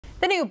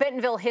The new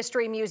Bentonville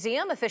History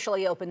Museum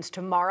officially opens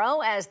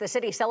tomorrow as the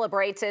city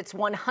celebrates its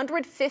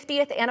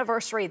 150th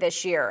anniversary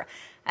this year.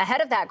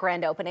 Ahead of that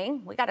grand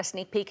opening, we got a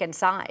sneak peek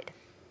inside.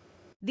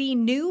 The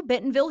new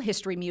Bentonville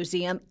History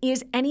Museum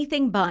is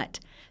anything but.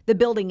 The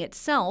building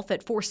itself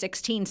at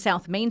 416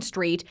 South Main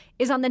Street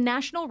is on the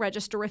National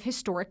Register of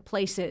Historic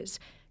Places,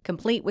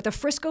 complete with a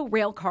Frisco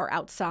rail car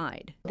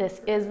outside.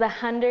 This is the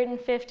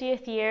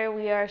 150th year.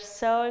 We are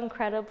so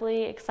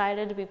incredibly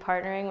excited to be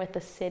partnering with the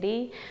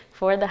city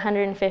for the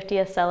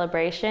 150th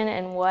celebration,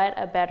 and what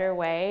a better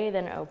way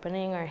than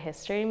opening our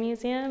history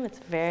museum. It's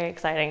a very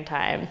exciting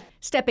time.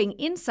 Stepping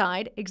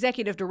inside,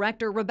 Executive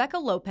Director Rebecca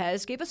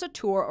Lopez gave us a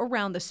tour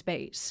around the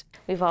space.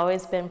 We've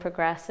always been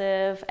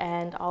progressive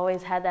and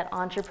always had that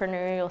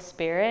entrepreneurial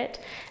spirit,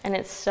 and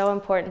it's so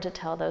important to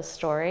tell those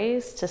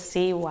stories to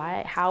see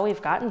how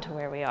we've gotten to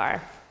where we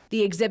are.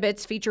 The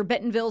exhibits feature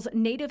Bentonville's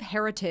native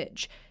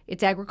heritage,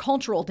 its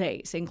agricultural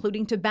days,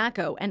 including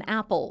tobacco and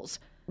apples,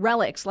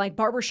 relics like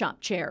barbershop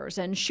chairs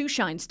and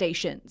shoeshine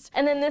stations.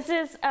 And then this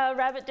is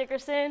Rabbit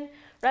Dickerson.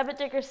 Rabbit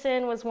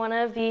Dickerson was one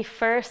of the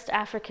first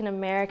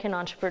African-American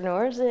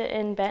entrepreneurs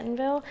in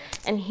Bentonville,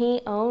 and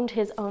he owned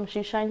his own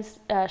shoeshine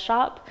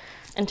shop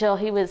until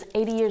he was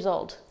 80 years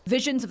old.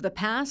 Visions of the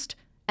past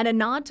and a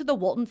nod to the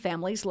Walton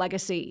family's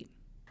legacy.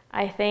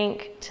 I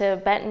think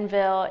to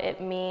Bentonville, it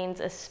means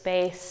a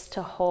space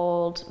to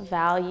hold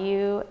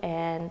value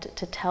and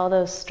to tell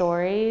those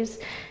stories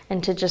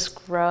and to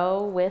just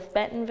grow with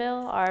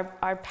Bentonville.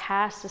 Our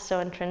past is so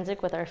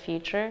intrinsic with our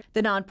future.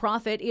 The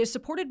nonprofit is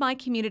supported by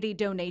community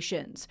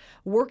donations,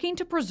 working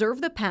to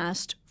preserve the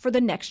past for the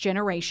next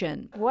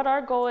generation. What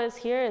our goal is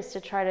here is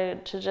to try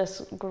to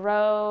just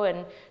grow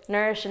and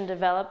nourish and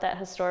develop that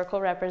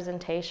historical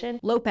representation.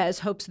 Lopez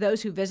hopes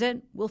those who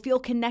visit will feel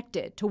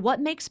connected to what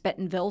makes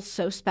Bentonville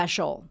so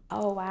special.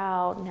 Oh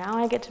wow, now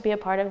I get to be a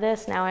part of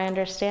this. Now I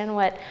understand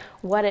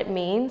what it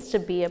means to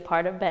be a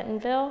part of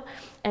Bentonville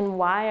and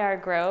why our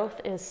growth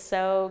is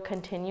so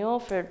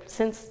continual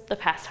since the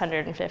past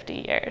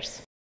 150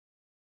 years.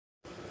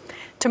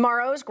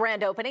 Tomorrow's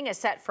grand opening is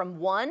set from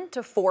 1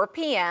 to 4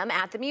 p.m.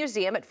 at the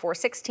museum at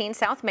 416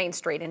 South Main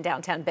Street in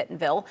downtown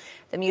Bentonville.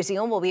 The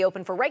museum will be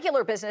open for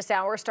regular business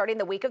hours starting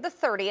the week of the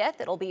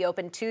 30th. It'll be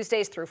open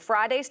Tuesdays through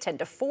Fridays 10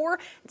 to 4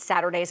 and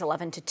Saturdays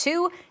 11 to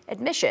 2.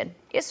 Admission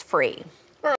is free.